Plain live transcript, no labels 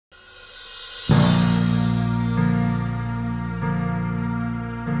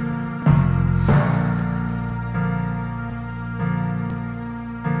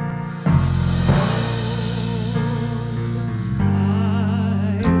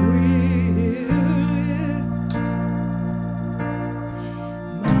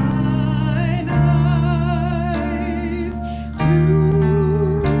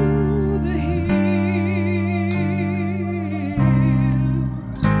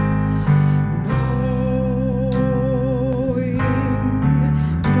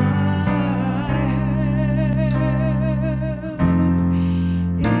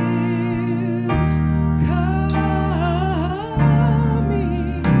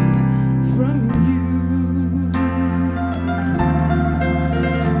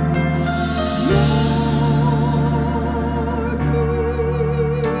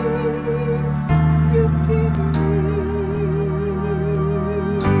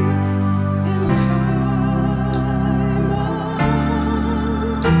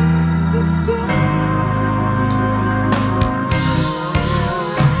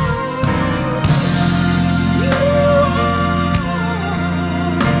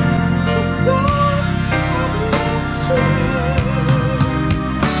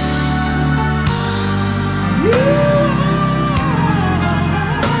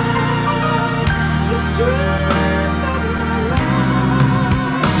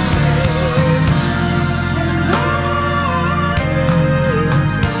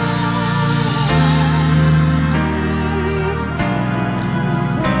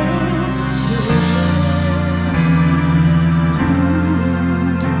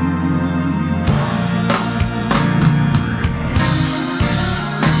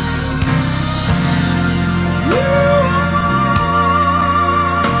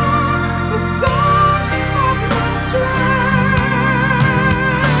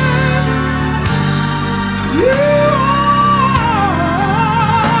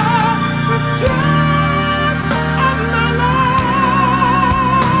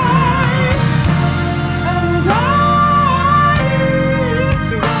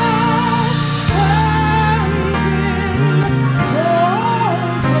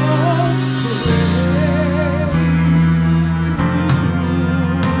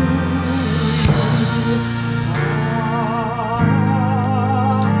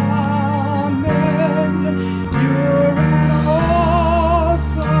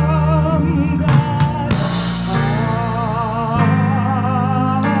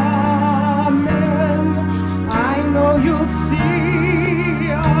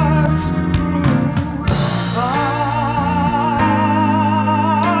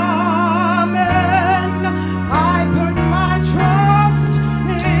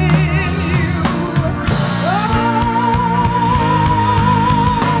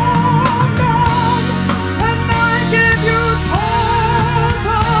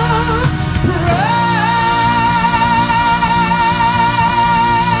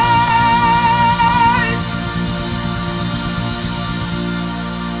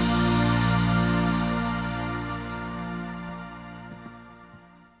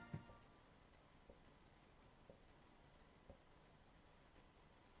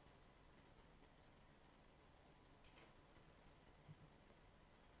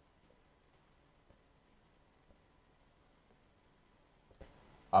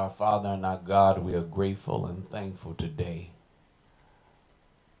Our Father and our God, we are grateful and thankful today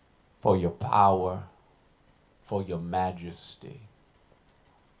for your power, for your majesty,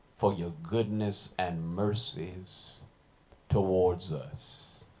 for your goodness and mercies towards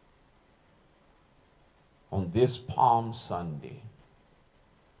us. On this Palm Sunday,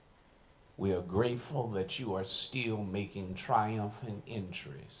 we are grateful that you are still making triumphant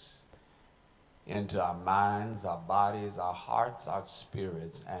entries into our minds, our bodies, our hearts, our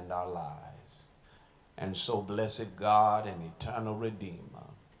spirits, and our lives. And so, blessed God and eternal Redeemer,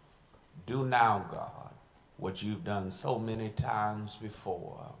 do now, God, what you've done so many times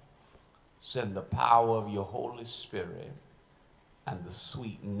before. Send the power of your Holy Spirit and the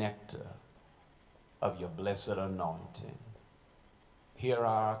sweet nectar of your blessed anointing. Hear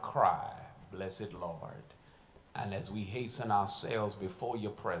our cry, blessed Lord, and as we hasten ourselves before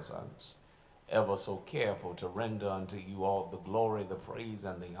your presence, ever so careful to render unto you all the glory, the praise,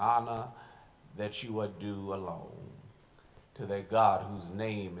 and the honor that you are due alone. To that God whose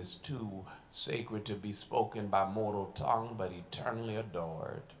name is too sacred to be spoken by mortal tongue, but eternally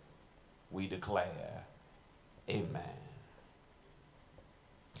adored, we declare, amen.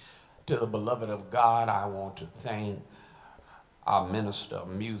 To the beloved of God, I want to thank our minister of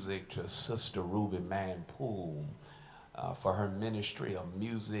music, to Sister Ruby Manpool, for her ministry of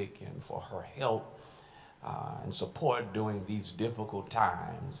music and for her help and support during these difficult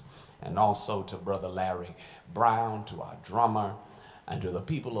times. And also to Brother Larry Brown, to our drummer, and to the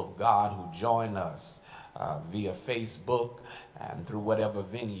people of God who join us via Facebook and through whatever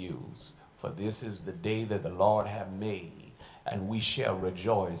venues. For this is the day that the Lord hath made, and we shall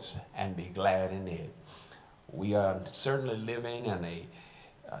rejoice and be glad in it. We are certainly living in a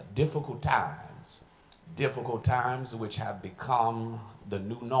difficult times which have become the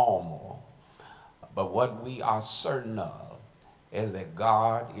new normal. But what we are certain of is that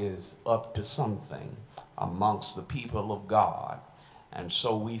God is up to something amongst the people of God. And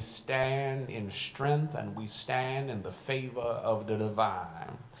so we stand in strength and we stand in the favor of the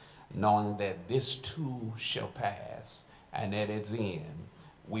divine, knowing that this too shall pass, and at its end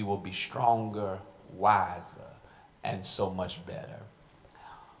we will be stronger, wiser, and so much better.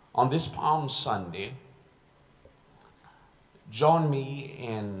 On this Palm Sunday, join me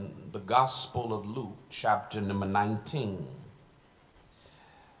in the Gospel of Luke, chapter number 19,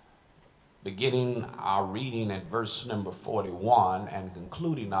 beginning our reading at verse number 41 and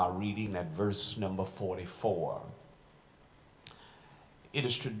concluding our reading at verse number 44. It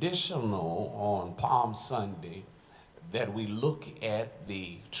is traditional on Palm Sunday that we look at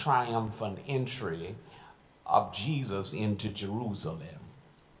the triumphant entry of Jesus into Jerusalem.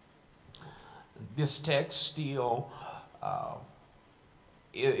 This text still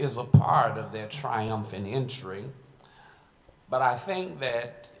is a part of their triumphant entry, but I think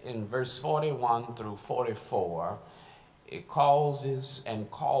that in verse 41 through 44, it causes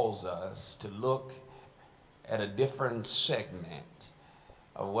and calls us to look at a different segment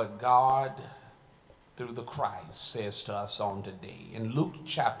of what God through the Christ says to us on today. In Luke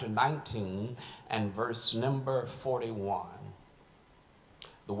chapter 19 and verse number 41,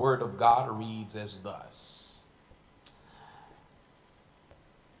 the word of God reads as thus: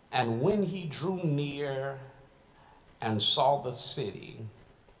 And when he drew near and saw the city,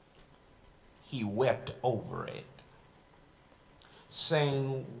 he wept over it,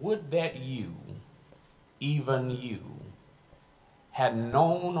 saying, Would that you, even you, had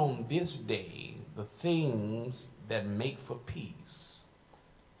known on this day the things that make for peace,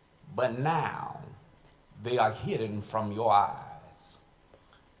 but now they are hidden from your eyes.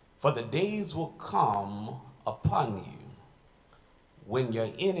 For the days will come upon you when your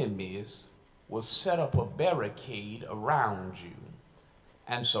enemies will set up a barricade around you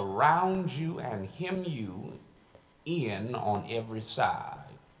and surround you and hem you in on every side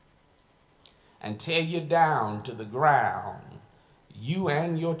and tear you down to the ground, you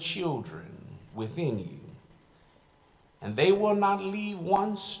and your children within you. And they will not leave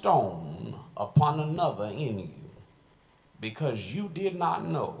one stone upon another in you, because you did not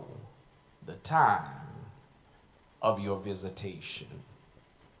know the time of your visitation.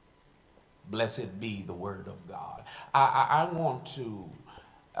 Blessed be the word of God. I want to,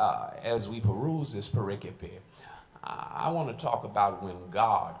 as we peruse this pericope, I want to talk about when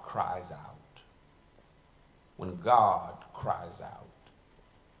God cries out. When God cries out.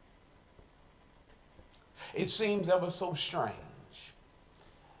 It seems ever so strange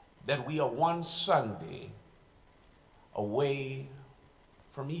that we are one Sunday away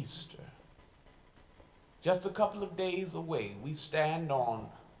from Easter. Just a couple of days away. We stand on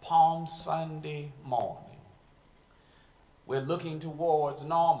Palm Sunday morning. We're looking towards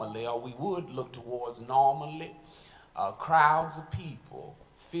normally, or we would look towards normally, crowds of people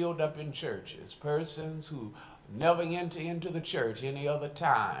filled up in churches, persons who never enter into the church any other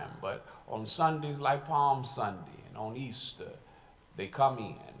time, but on Sundays like Palm Sunday and on Easter, they come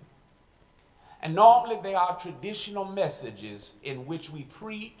in. And normally they are traditional messages in which we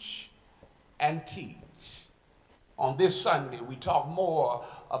preach and teach. On this Sunday, we talk more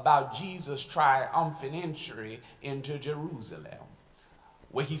about Jesus' triumphant entry into Jerusalem,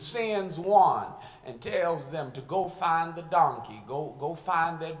 where he sends one and tells them to go find the donkey, go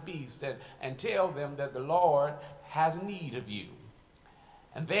find that beast, and tell them that the Lord has need of you.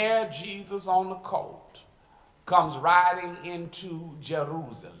 And there Jesus on the colt comes riding into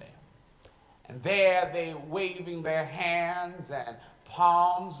Jerusalem. And there they waving their hands and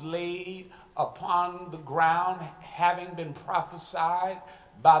palms laid upon the ground, having been prophesied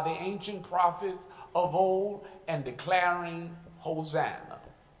by the ancient prophets of old and declaring Hosanna.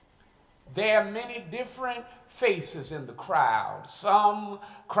 There are many different faces in the crowd. Some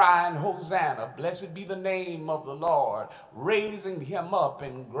crying Hosanna, blessed be the name of the Lord, raising him up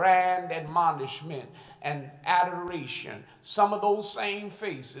in grand admonishment and adoration. Some of those same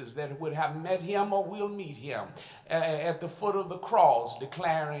faces that would have met him or will meet him at the foot of the cross,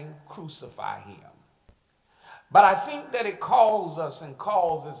 declaring, crucify him. But I think that it calls us and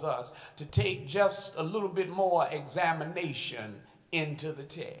causes us to take just a little bit more examination into the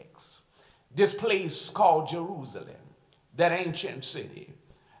text. This place called Jerusalem, that ancient city.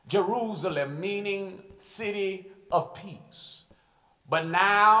 Jerusalem meaning city of peace. But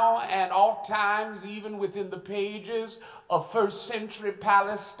now and oft times, even within the pages of first century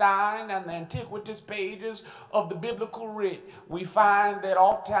Palestine and the antiquities pages of the biblical writ, we find that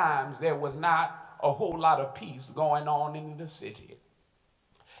oft times there was not a whole lot of peace going on in the city.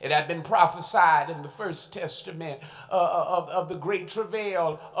 It had been prophesied in the First Testament of the great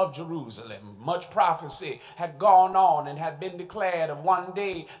travail of Jerusalem. Much prophecy had gone on and had been declared of one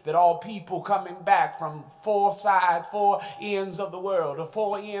day that all people coming back from four sides, four ends of the world, or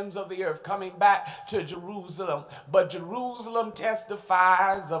four ends of the earth coming back to Jerusalem. But Jerusalem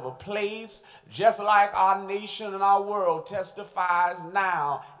testifies of a place just like our nation and our world testifies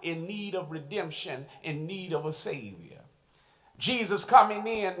now in need of redemption, in need of a Savior. Jesus coming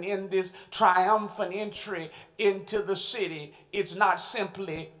in this triumphant entry into the city, it's not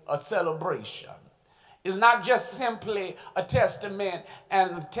simply a celebration. It's not just simply a testament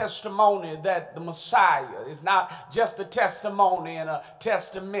and a testimony that the Messiah is not just a testimony and a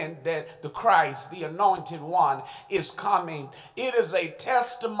testament that the Christ, the anointed one, is coming. It is a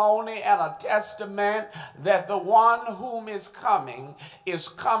testimony and a testament that the one whom is coming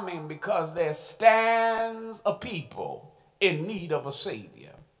because there stands a people in need of a Savior.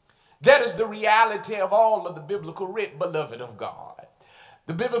 That is the reality of all of the biblical writ, beloved of God.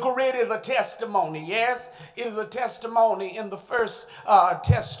 The biblical writ is a testimony. Yes, it is a testimony in the First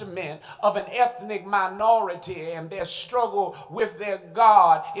Testament of an ethnic minority and their struggle with their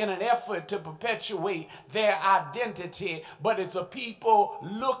God in an effort to perpetuate their identity. But it's a people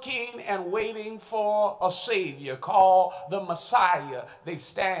looking and waiting for a Savior called the Messiah. They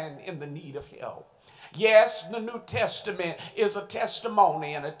stand in the need of help. Yes, the New Testament is a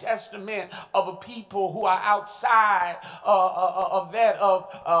testimony and a testament of a people who are outside of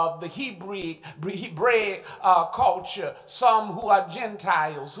the Hebraic culture. Some who are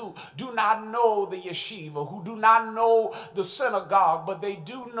Gentiles, who do not know the yeshiva, who do not know the synagogue, but they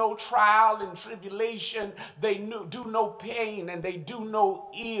do know trial and tribulation. They do know pain, and they do know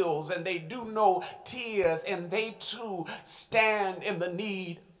ills, and they do know tears, and they too stand in the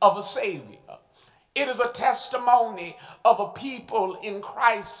need of a Savior. It is a testimony of a people in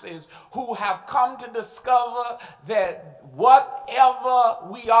crisis who have come to discover that whatever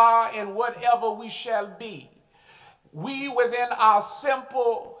we are and whatever we shall be, we within our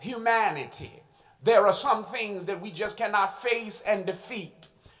simple humanity, there are some things that we just cannot face and defeat.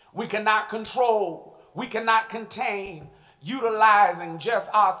 We cannot control. We cannot contain, utilizing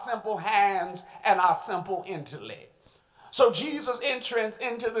just our simple hands and our simple intellect. So Jesus' entrance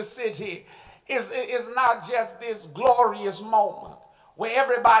into the city is not just this glorious moment where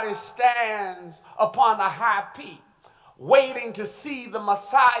everybody stands upon a high peak waiting to see the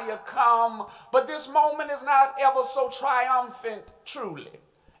Messiah come, but this moment is not ever so triumphant truly.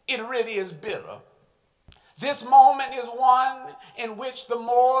 It really is bitter. This moment is one in which the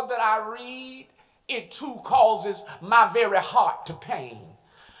more that I read, it too causes my very heart to pain,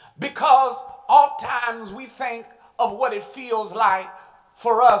 because oftentimes we think of what it feels like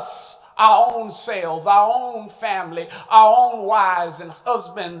for us our own selves, our own family, our own wives and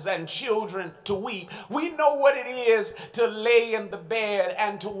husbands and children to weep. We know what it is to lay in the bed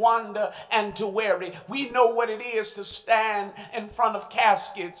and to wonder and to worry. We know what it is to stand in front of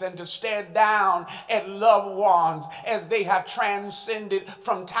caskets and to stare down at loved ones as they have transcended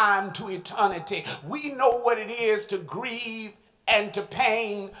from time to eternity. We know what it is to grieve and to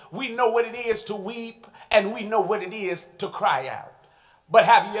pain. We know what it is to weep, and we know what it is to cry out. But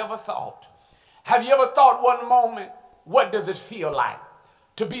have you ever thought one moment, what does it feel like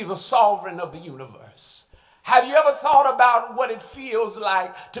to be the sovereign of the universe? Have you ever thought about what it feels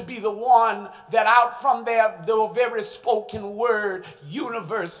like to be the one that out from the very spoken word,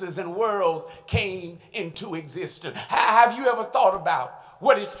 universes and worlds came into existence? Have you ever thought about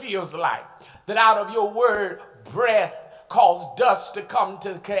what it feels like that out of your word, breath, caused dust to come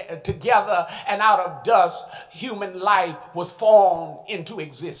together, and out of dust human life was formed into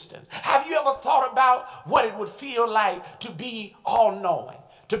existence? Have you ever thought about what it would feel like to be all-knowing,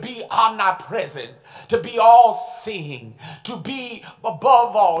 to be omnipresent, to be all-seeing, to be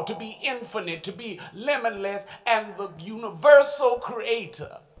above all, to be infinite, to be limitless, and the universal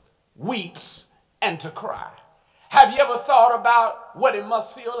creator weeps and to cry? Have you ever thought about what it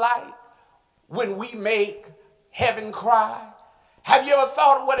must feel like when we make heaven cry? Have you ever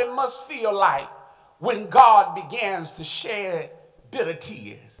thought what it must feel like when God begins to shed bitter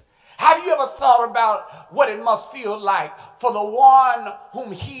tears? Have you ever thought about what it must feel like for the one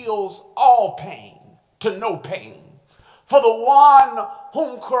whom heals all pain to no pain? For the one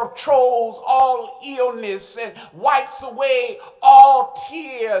whom controls all illness and wipes away all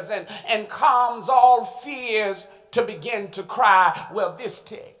tears and calms all fears to begin to cry? Well, this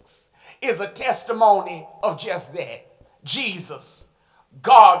text is a testimony of just that. Jesus,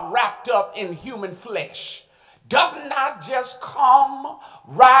 God wrapped up in human flesh, does not just come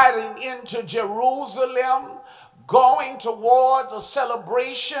riding into Jerusalem, going towards a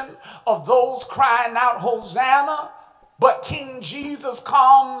celebration of those crying out, Hosanna, but King Jesus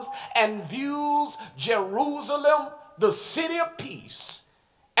comes and views Jerusalem, the city of peace,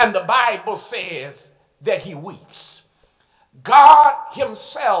 and the Bible says that he weeps. God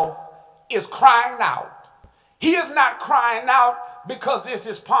himself is crying out. He is not crying out because this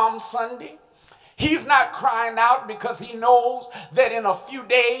is Palm Sunday. He's not crying out because he knows that in a few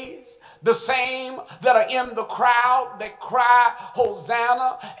days, the same that are in the crowd that cry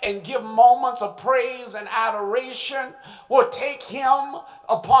Hosanna and give moments of praise and adoration will take him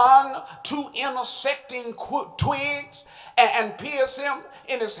upon two intersecting twigs and pierce him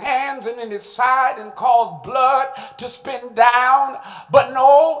in his hands and in his side and cause blood to spin down. But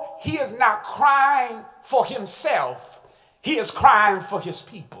no, he is not crying for himself. He is crying for his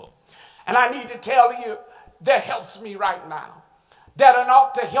people. And I need to tell you, that helps me right now. That it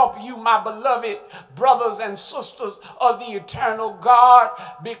ought to help you, my beloved brothers and sisters of the eternal God,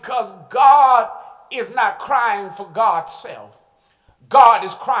 because God is not crying for God's self. God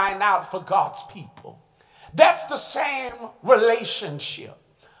is crying out for God's people. That's the same relationship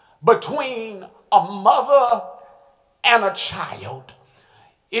between a mother and a child.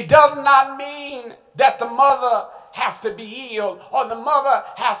 It does not mean that the mother has to be ill or the mother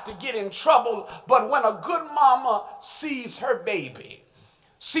has to get in trouble, but when a good mama sees her baby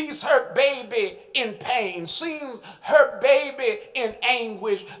in pain, sees her baby in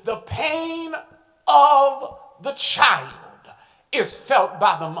anguish, the pain of the child is felt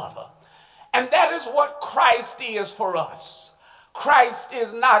by the mother. And that is what Christ is for us. Christ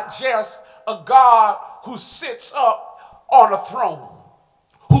is not just a God who sits up on a throne,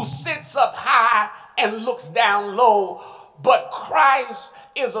 who sits up high and looks down low, but Christ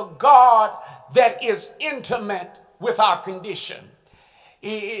is a God that is intimate with our condition.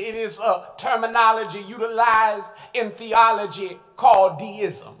 It is a terminology utilized in theology called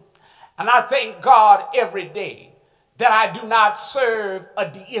deism. And I thank God every day that I do not serve a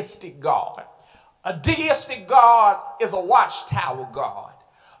deistic God. A deistic God is a watchtower God,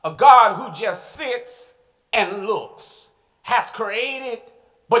 a God who just sits and looks, has created,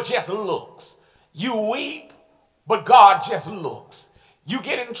 but just looks. You weep, but God just looks. You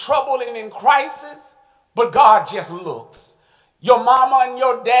get in trouble and in crisis, but God just looks. Your mama and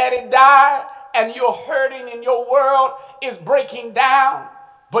your daddy died, and you're hurting and your world is breaking down,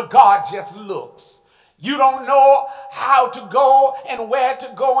 but God just looks. You don't know how to go and where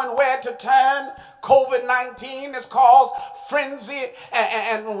to turn. COVID-19 has caused frenzy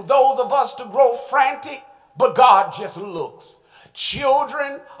and those of us to grow frantic, but God just looks.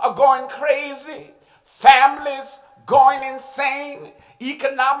 Children are going crazy, families going insane,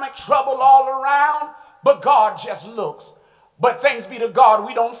 economic trouble all around, but God just looks. But thanks be to God,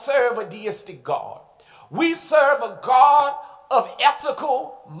 we don't serve a deistic God. We serve a God of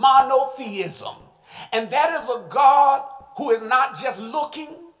ethical monotheism. And that is a God who is not just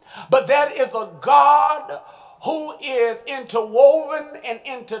looking, but that is a God who is interwoven and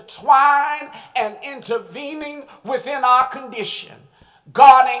intertwined and intervening within our condition.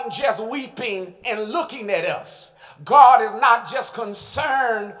 God ain't just weeping and looking at us. God is not just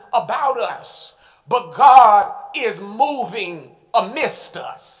concerned about us, but God is moving amidst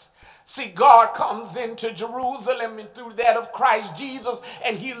us. See, God comes into Jerusalem and through that of Christ Jesus,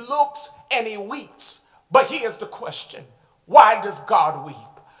 and he looks and he weeps. But here's the question. Why does God weep?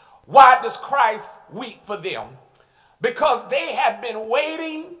 Why does Christ weep for them? Because they have been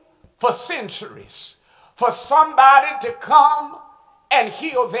waiting for centuries for somebody to come and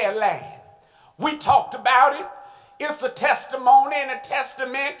heal their land. We talked about it. It's a testimony and a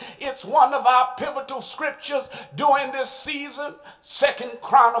testament. It's one of our pivotal scriptures during this season. 2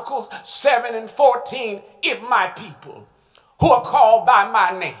 Chronicles 7:14. If my people who are called by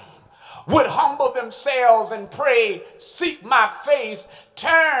my name would humble themselves and pray, seek my face,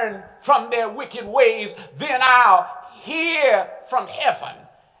 turn from their wicked ways, then I'll hear from heaven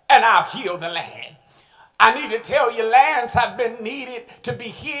and I'll heal the land. I need to tell you, lands have been needed to be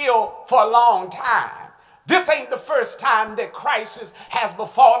healed for a long time. This ain't the first time that crisis has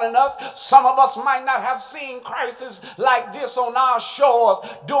befallen us. Some of us might not have seen crisis like this on our shores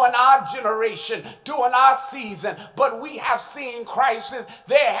during our generation, during our season, but we have seen crisis.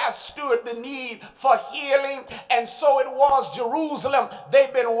 There has stood the need for healing, and so it was Jerusalem.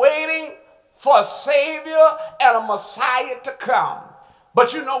 They've been waiting for a Savior and a Messiah to come.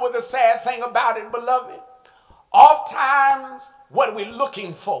 But you know what the sad thing about it, beloved? Oftentimes, what we're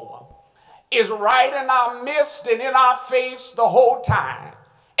looking for is right in our midst and in our face the whole time,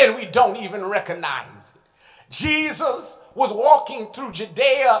 and we don't even recognize it. Jesus was walking through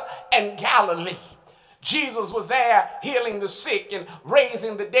Judea and Galilee. Jesus was there healing the sick and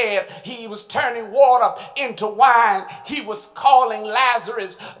raising the dead. He was turning water into wine. He was calling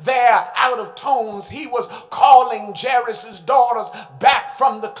Lazarus there out of tombs. He was calling Jairus' daughters back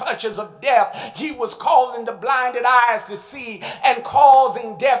from the clutches of death. He was causing the blinded eyes to see and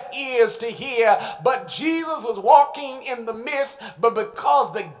causing deaf ears to hear. But Jesus was walking in the midst, but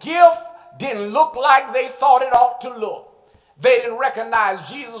because the gift didn't look like they thought it ought to look, they didn't recognize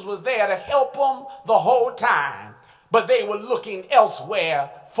Jesus was there to help them the whole time, but they were looking elsewhere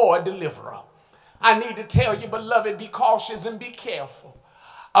for a deliverer. I need to tell you, beloved, be cautious and be careful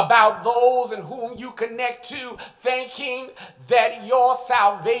about those in whom you connect to, thinking that your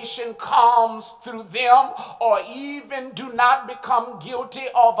salvation comes through them, or even do not become guilty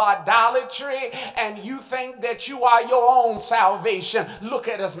of idolatry and you think that you are your own salvation. Look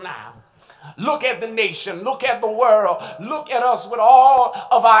at us now. Look at the nation, look at the world, look at us with all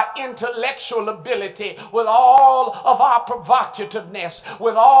of our intellectual ability, with all of our provocativeness,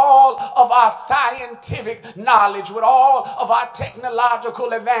 with all of our scientific knowledge, with all of our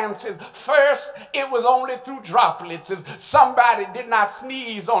technological advances. First, it was only through droplets. If somebody did not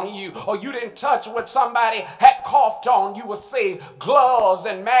sneeze on you or you didn't touch what somebody had coughed on, you were saved. Gloves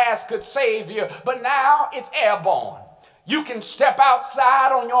and masks could save you, but now it's airborne. You can step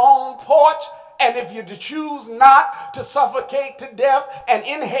outside on your own porch, and if you choose not to suffocate to death and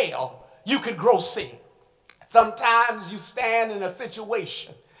inhale, you could grow sick. Sometimes you stand in a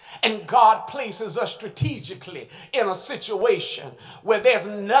situation, and God places us strategically in a situation where there's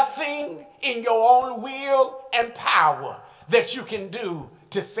nothing in your own will and power that you can do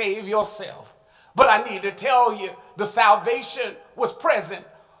to save yourself. But I need to tell you, the salvation was present,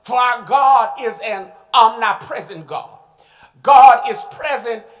 for our God is an omnipresent God. God is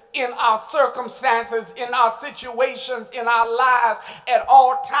present in our circumstances, in our situations, in our lives at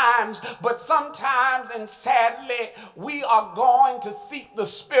all times. But sometimes, and sadly, we are going to seek the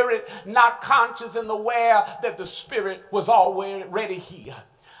Spirit, not conscious and aware that the Spirit was already here.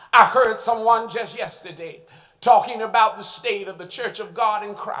 I heard someone just yesterday talking about the state of the Church of God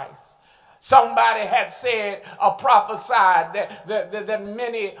in Christ. Somebody had said or prophesied that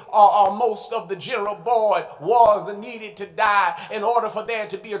many or most of the general board was and needed to die in order for there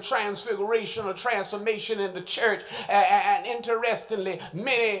to be a transfiguration or transformation in the church. And interestingly,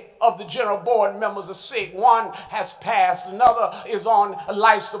 many of the general board members are sick. One has passed. Another is on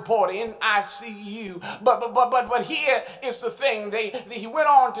life support in ICU. But here is the thing. He went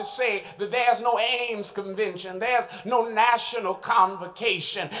on to say that there's no Ames convention. There's no national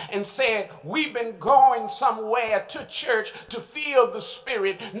convocation, and said, we've been going somewhere to church to feel the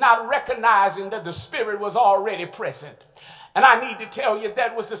Spirit, not recognizing that the Spirit was already present. And I need to tell you,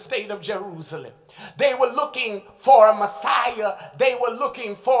 that was the state of Jerusalem. They were looking for a Messiah. They were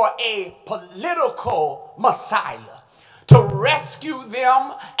looking for a political Messiah to rescue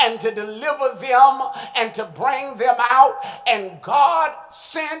them and to deliver them and to bring them out. And God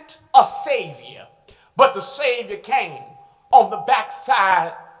sent a Savior. But the Savior came on the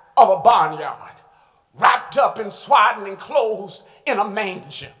backside of a barnyard, wrapped up in swaddling clothes in a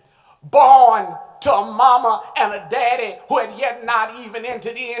manger, born to a mama and a daddy who had yet not even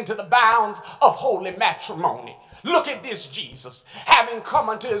entered into the bounds of holy matrimony. Look at this Jesus, having come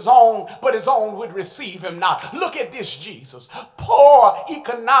unto his own, but his own would receive him not. Look at this Jesus, poor,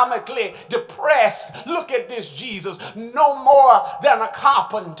 economically depressed. Look at this Jesus, no more than a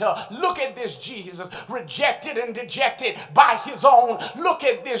carpenter. Look at this Jesus, rejected and dejected by his own. Look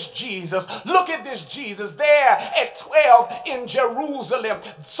at this Jesus. Look at this Jesus there at 12 in Jerusalem.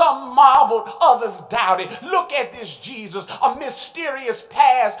 Some marveled, others doubted. Look at this Jesus, a mysterious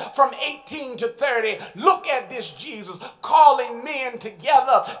past from 18 to 30. Look at this Jesus calling men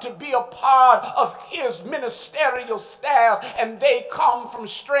together to be a part of his ministerial staff, and they come from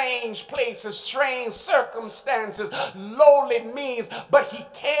strange places, strange circumstances, lowly means, but he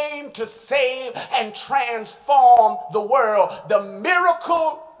came to save and transform the world. The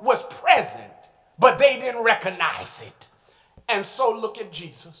miracle was present, but they didn't recognize it. And so look at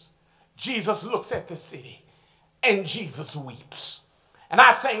Jesus. Jesus looks at the city and Jesus weeps. And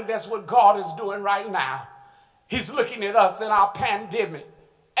I think that's what God is doing right now. He's looking at us in our pandemic,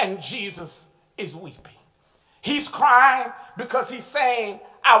 and Jesus is weeping. He's crying because he's saying,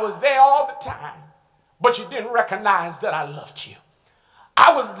 I was there all the time, but you didn't recognize that I loved you.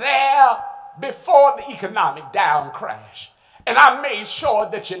 I was there before the economic down crash, and I made sure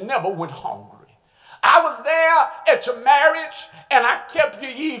that you never went hungry. I was there at your marriage, and I kept you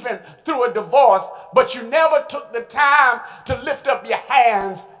even through a divorce, but you never took the time to lift up your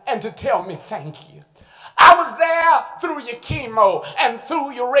hands and to tell me thank you. I was there through your chemo and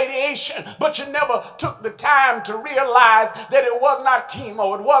through your radiation, but you never took the time to realize that it was not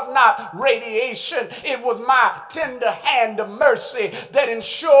chemo, it was not radiation. It was my tender hand of mercy that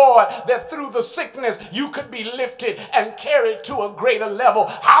ensured that through the sickness you could be lifted and carried to a greater level.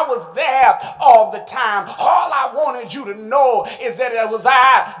 I was there all the time. All I wanted you to know is that it was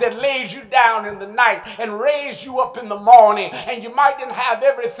I that laid you down in the night and raised you up in the morning. And you might didn't have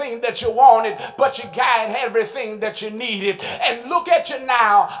everything that you wanted, but you got everything that you needed. And look at you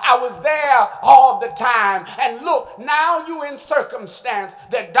now. I was there all the time. And look, now you in circumstance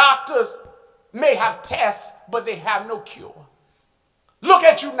that doctors may have tests, but they have no cure. Look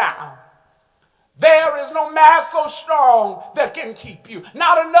at you now. There is no mass so strong that can keep you.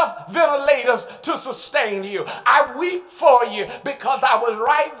 Not enough ventilators to sustain you. I weep for you because I was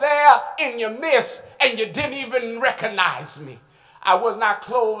right there in your midst and you didn't even recognize me. I was not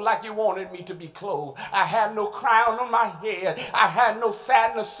clothed like you wanted me to be clothed. I had no crown on my head. I had no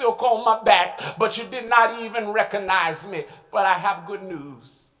satin or silk on my back, but you did not even recognize me. But I have good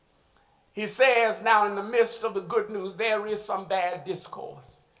news. He says now in the midst of the good news, there is some bad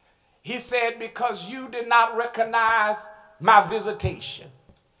discourse. He said, because you did not recognize my visitation,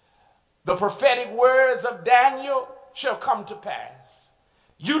 the prophetic words of Daniel shall come to pass.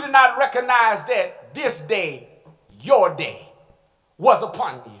 You did not recognize that this day, your day, was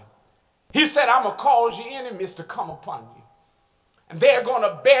upon you. He said, I'm going to cause your enemies to come upon you, and they're going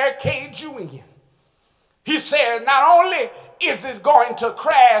to barricade you in. He said, not only is it going to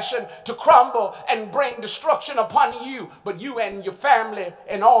crash and to crumble and bring destruction upon you, but you and your family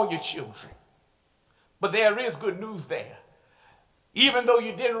and all your children. But there is good news there. Even though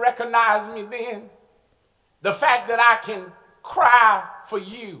you didn't recognize me then, the fact that I can cry for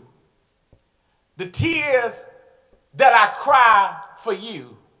you, the tears that I cry for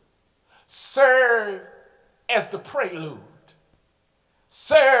you serve as the prelude,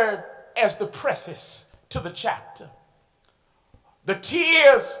 serve as the preface to the chapter. The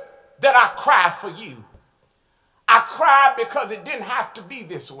tears that I cry for you, I cry because it didn't have to be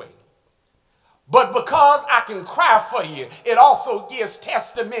this way. But because I can cry for you, it also gives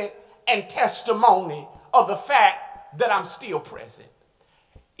testament and testimony of the fact that I'm still present.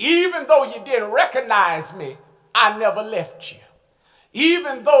 Even though you didn't recognize me, I never left you.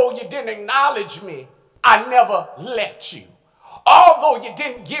 Even though you didn't acknowledge me, I never left you. Although you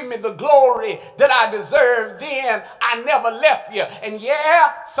didn't give me the glory that I deserved then, I never left you. And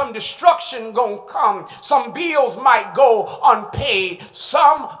yeah, some destruction gonna come. Some bills might go unpaid.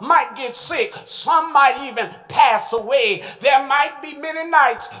 Some might get sick. Some might even pass away. There might be many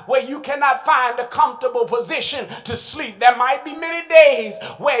nights where you cannot find a comfortable position to sleep. There might be many days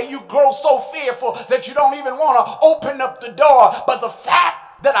where you grow so fearful that you don't even want to open up the door. But the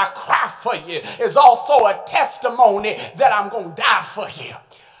fact that I cry for you is also a testimony that I'm going to die for you.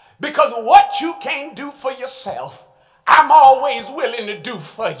 Because what you can't do for yourself, I'm always willing to do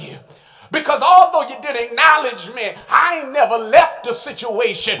for you. Because although you didn't acknowledge me, I ain't never left the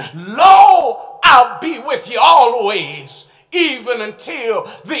situation. Lo, I'll be with you always, even until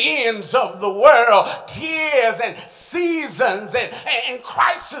the ends of the world. Tears and seasons and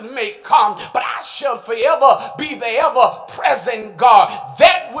crises may come, but I shall forever be the ever-present God.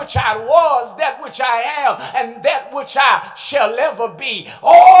 That which I was, that which I am, and that which I shall ever be.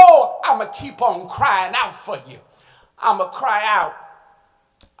 Oh, I'm going to keep on crying out for you. I'm going to cry out.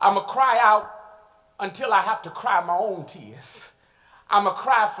 I'm going to cry out until I have to cry my own tears. I'm going to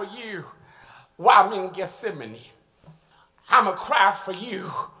cry for you while I'm in Gethsemane. I'm going to cry for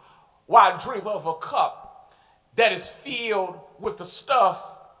you while I drink of a cup that is filled with the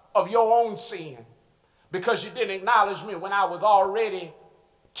stuff of your own sin, because you didn't acknowledge me when I was already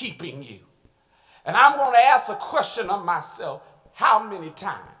keeping you. And I'm going to ask a question of myself. How many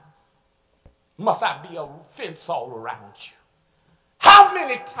times must I be a fence all around you? How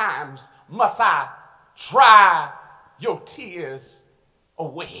many times must I dry your tears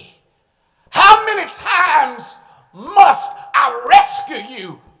away? How many times must I rescue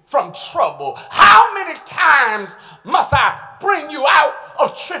you from trouble? How many times must I bring you out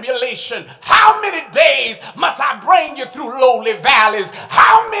of tribulation? How many days must I bring you through lowly valleys?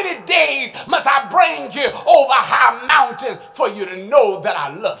 How many days must I bring you over high mountains for you to know that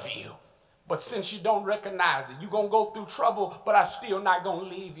I love you? But since you don't recognize it, you're going to go through trouble, but I'm still not going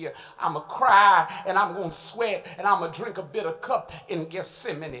to leave you. I'm going to cry, and I'm going to sweat, and I'm going to drink a bitter cup in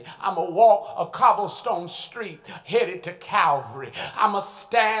Gethsemane. I'm going to walk a cobblestone street headed to Calvary. I'm going to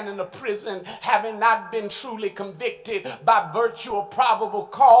stand in the prison having not been truly convicted by virtue of probable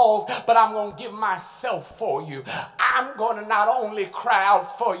cause, but I'm going to give myself for you. I'm going to not only cry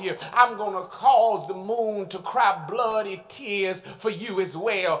out for you, I'm going to cause the moon to cry bloody tears for you as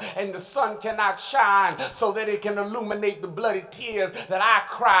well. And the sun cannot shine so that it can illuminate the bloody tears that I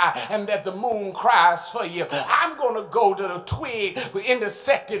cry and that the moon cries for you. I'm going to go to the twig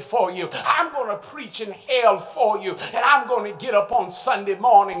intersected for you. I'm going to preach in hell for you, and I'm going to get up on Sunday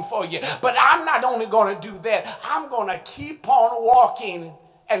morning for you. But I'm not only going to do that, I'm going to keep on walking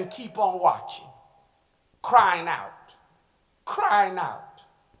and keep on watching, crying out,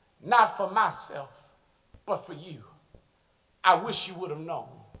 not for myself, but for you. I wish you would have known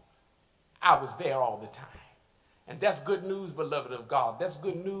I was there all the time. And that's good news, beloved of God. That's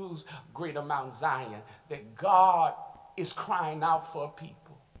good news, Greater Mount Zion, that God is crying out for a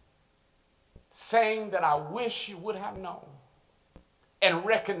people, saying that I wish you would have known and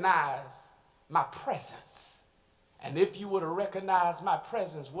recognized my presence. And if you would have recognized my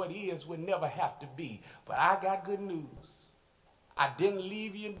presence, what is would never have to be. But I got good news. I didn't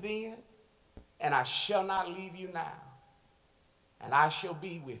leave you then, and I shall not leave you now. And I shall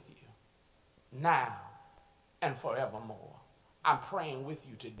be with you now and forevermore. I'm praying with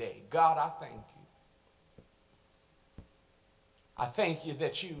you today. God, I thank you. I thank you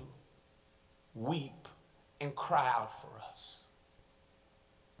that you weep and cry out for us,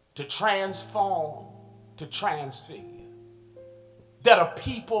 to transform, to transfigure, that a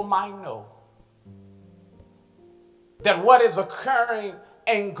people might know that what is occurring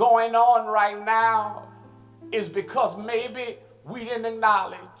and going on right now is because maybe we didn't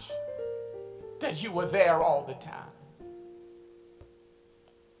acknowledge that you were there all the time.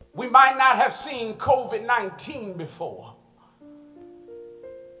 We might not have seen COVID-19 before,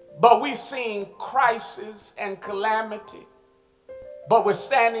 but we've seen crisis and calamity. But we're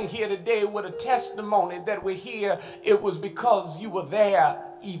standing here today with a testimony that we're here. It was because you were there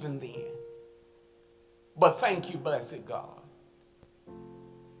even then. But thank you, blessed God.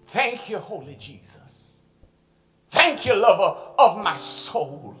 Thank you, Holy Jesus. Thank you, lover of my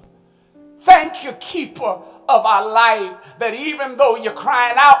soul. Thank you, keeper of our life, that even though you're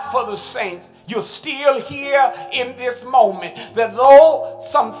crying out for the saints, you're still here in this moment. That though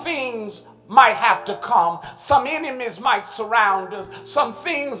some things might have to come, some enemies might surround us, some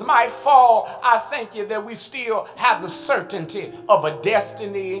things might fall, I thank you that we still have the certainty of a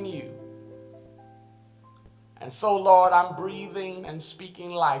destiny in you. And so, Lord, I'm breathing and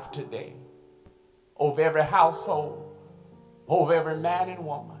speaking life today over every household, over every man and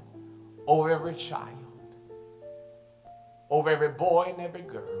woman, over every child, over every boy and every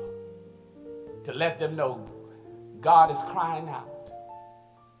girl, to let them know God is crying out.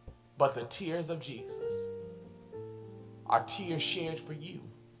 But the tears of Jesus are tears shed for you,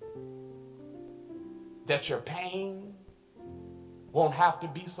 that your pain won't have to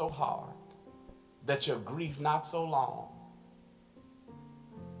be so hard, that your grief not so long.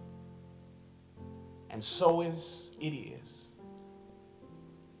 And so it is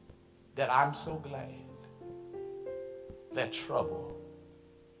that I'm so glad that trouble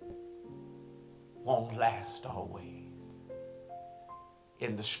won't last always.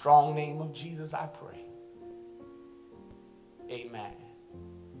 In the strong name of Jesus, I pray. Amen.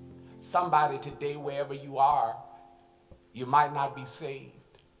 Somebody today, wherever you are, you might not be saved.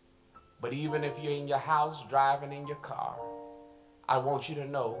 But even if you're in your house, driving in your car, I want you to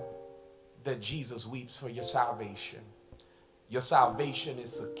know that Jesus weeps for your salvation. Your salvation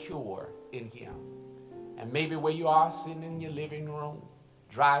is secure in him. And maybe where you are, sitting in your living room,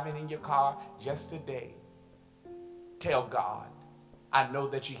 driving in your car, just today, tell God, I know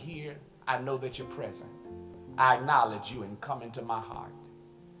that you're here. I know that you're present. I acknowledge you and come into my heart.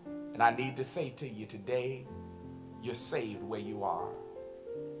 And I need to say to you today, you're saved where you are.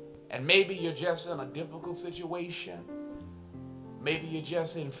 And maybe you're just in a difficult situation. Maybe you're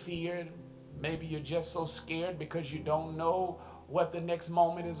just in fear. Maybe you're just so scared because you don't know what the next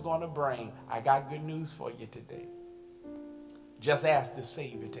moment is going to bring. I got good news for you today. Just ask the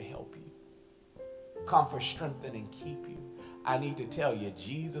Savior to help you. Comfort, strengthen, and keep you. I need to tell you,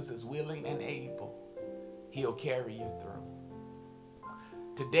 Jesus is willing and able. He'll carry you through.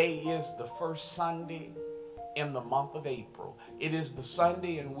 Today is the first Sunday in the month of April. It is the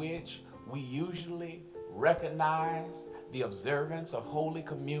Sunday in which we usually recognize the observance of Holy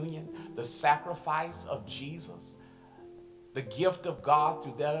Communion, the sacrifice of Jesus, the gift of God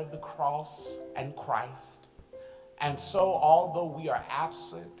through that of the cross and Christ. And so, although we are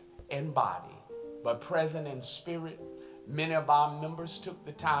absent in body, but present in spirit, many of our members took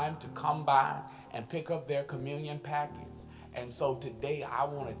the time to come by and pick up their communion packets. And so today I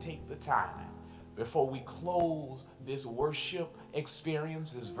want to take the time before we close this worship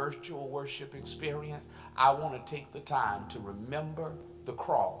experience, this virtual worship experience. I want to take the time to remember the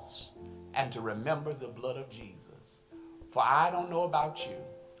cross and to remember the blood of Jesus. For I don't know about you,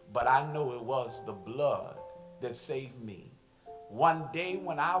 but I know it was the blood that saved me. One day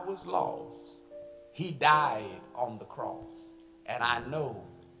when I was lost, he died on the cross, and I know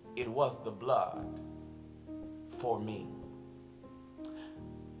it was the blood for me.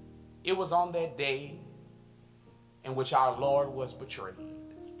 It was on that day in which our Lord was betrayed.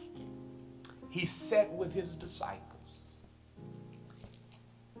 He sat with his disciples.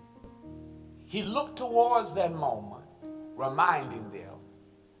 He looked towards that moment, reminding them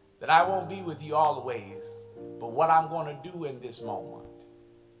that I won't be with you always, but what I'm going to do in this moment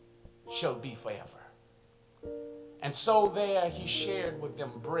shall be forever. And so there he shared with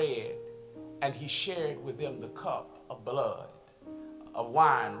them bread, and he shared with them the cup of blood, of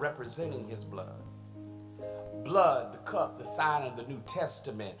wine representing his blood. Blood, the cup, the sign of the New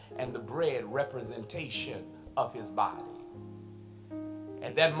Testament, and the bread, representation of his body.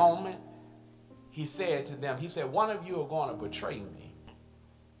 At that moment, he said to them, he said, one of you are going to betray me.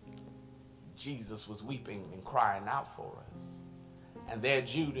 Jesus was weeping and crying out for us. And there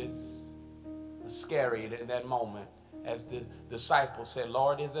Judas Iscariot in that moment, as the disciple said,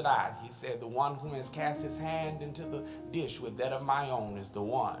 Lord, is it I? He said, the one who has cast his hand into the dish with that of my own is the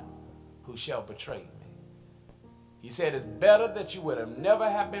one who shall betray me. He said, it's better that you would have never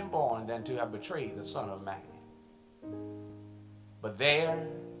have been born than to have betrayed the Son of Man. But there,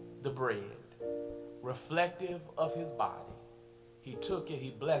 the bread, reflective of his body, he took it,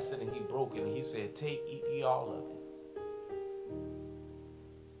 he blessed it, and he broke it, and he said, take, eat ye all of it.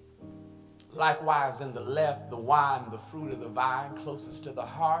 Likewise, in the left, the wine, the fruit of the vine, closest to the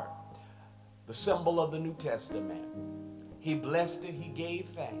heart, the symbol of the New Testament. He blessed it, he gave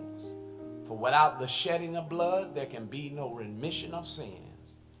thanks. For without the shedding of blood, there can be no remission of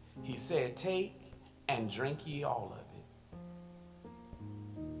sins. He said, take and drink ye all of it.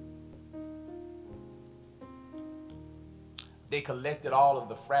 They collected all of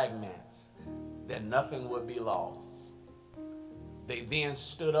the fragments, that nothing would be lost. They then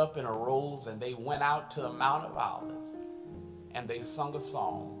stood up and arose, and they went out to the Mount of Olives, and they sung a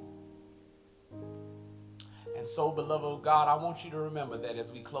song. And so, beloved of God, I want you to remember that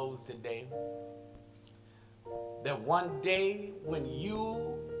as we close today, that one day when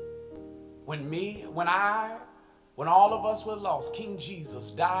you, when me, when all of us were lost, King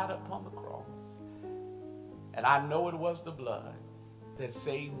Jesus died upon the cross. And I know it was the blood that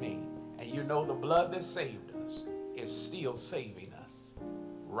saved me. And you know the blood that saved us is still saving us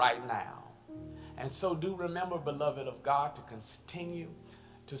right now. And so do remember, beloved of God, to continue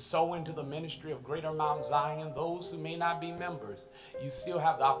to sow into the ministry of Greater Mount Zion. Those who may not be members, you still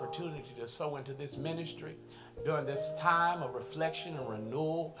have the opportunity to sow into this ministry during this time of reflection and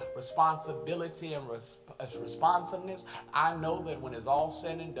renewal, responsibility and responsiveness. I know that when it's all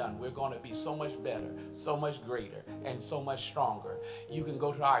said and done, we're going to be so much better, so much greater, and so much stronger. You can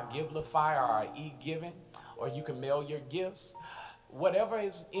go to our Givelify or our e-giving, or you can mail your gifts. Whatever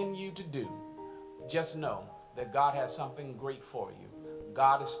is in you to do, just know that God has something great for you.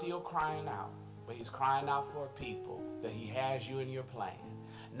 God is still crying out, but he's crying out for a people that he has you in your plan.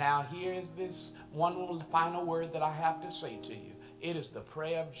 Now here is this one final word that I have to say to you. It is the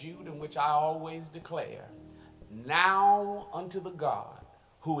prayer of Jude, in which I always declare, now unto the God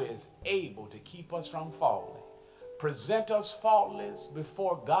who is able to keep us from falling, present us faultless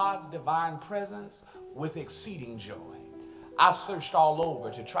before God's divine presence with exceeding joy. I searched all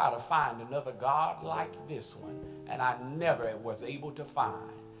over to try to find another God like this one, and I never was able to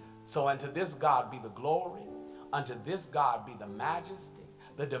find. So unto this God be the glory, unto this God be the majesty,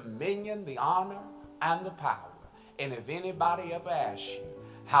 the dominion, the honor, and the power. And if anybody ever asks you,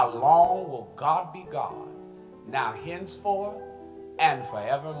 how long will God be God? Now henceforth and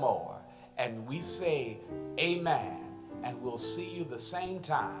forevermore. And we say amen, and we'll see you the same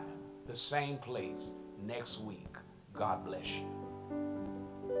time, the same place next week. God bless you.